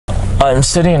I'm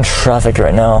sitting in traffic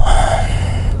right now.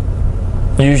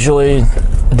 Usually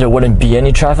there wouldn't be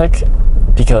any traffic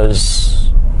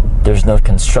because there's no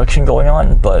construction going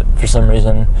on, but for some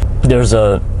reason there's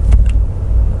a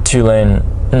three-lane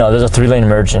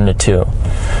merge into two.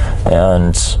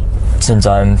 And since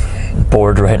I'm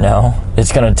bored right now,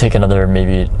 it's gonna take another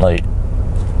maybe like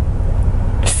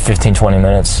 15-20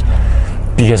 minutes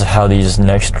because of how these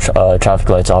next traffic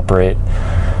lights operate.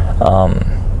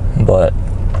 But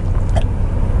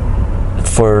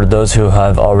for those who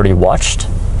have already watched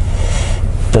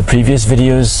the previous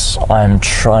videos, I'm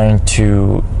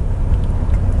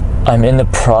in the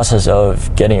process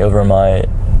of getting over my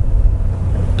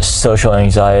social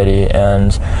anxiety,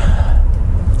 and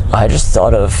I just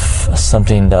thought of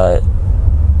something that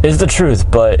is the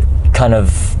truth, but kind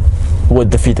of would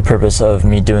defeat the purpose of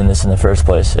me doing this in the first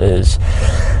place. Is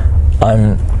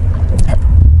to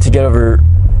get over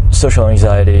social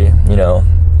anxiety,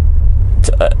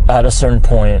 at a certain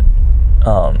point,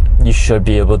 you should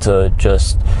be able to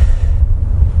just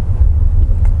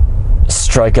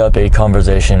strike up a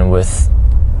conversation with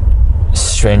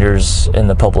strangers in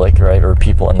the public, right, or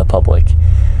people in the public.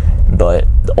 But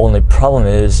the only problem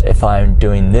is if I'm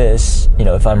doing this,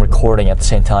 if I'm recording at the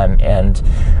same time and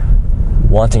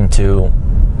wanting to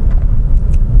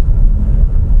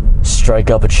strike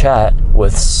up a chat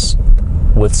with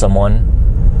someone,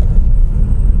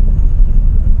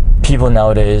 people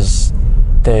nowadays,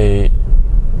 they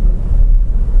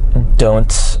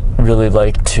don't really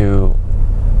like to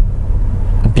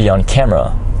be on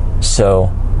camera.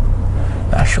 So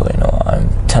actually, no, I'm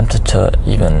tempted to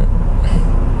even...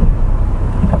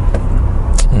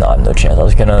 No, I have no chance. I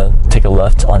was gonna take a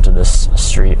left onto this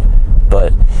street,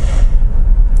 but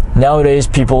nowadays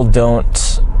people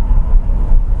don't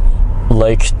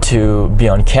like to be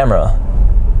on camera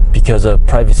because of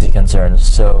privacy concerns.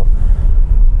 So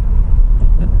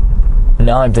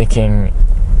now I'm thinking,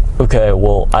 okay,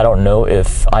 well, I don't know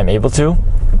if I'm able to,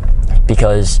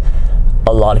 because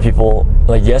a lot of people,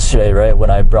 like yesterday, right, when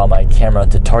I brought my camera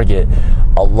to Target,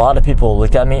 a lot of people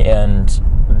looked at me, and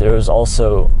there were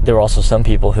also some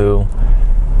people who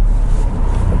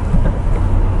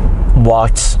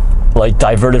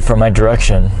diverted from my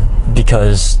direction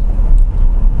because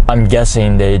I'm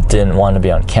guessing they didn't want to be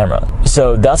on camera.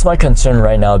 So that's my concern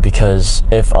right now, because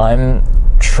if I'm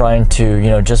trying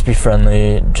to, just be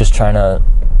friendly, just trying to,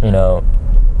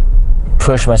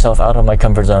 push myself out of my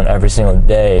comfort zone every single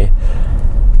day,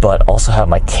 but also have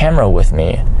my camera with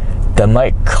me,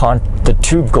 the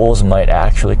two goals might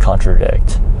actually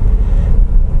contradict.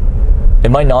 It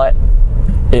might not,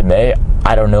 it may,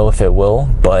 I don't know if it will,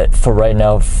 but for right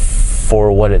now,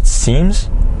 for what it seems,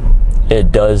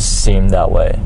 it does seem that way.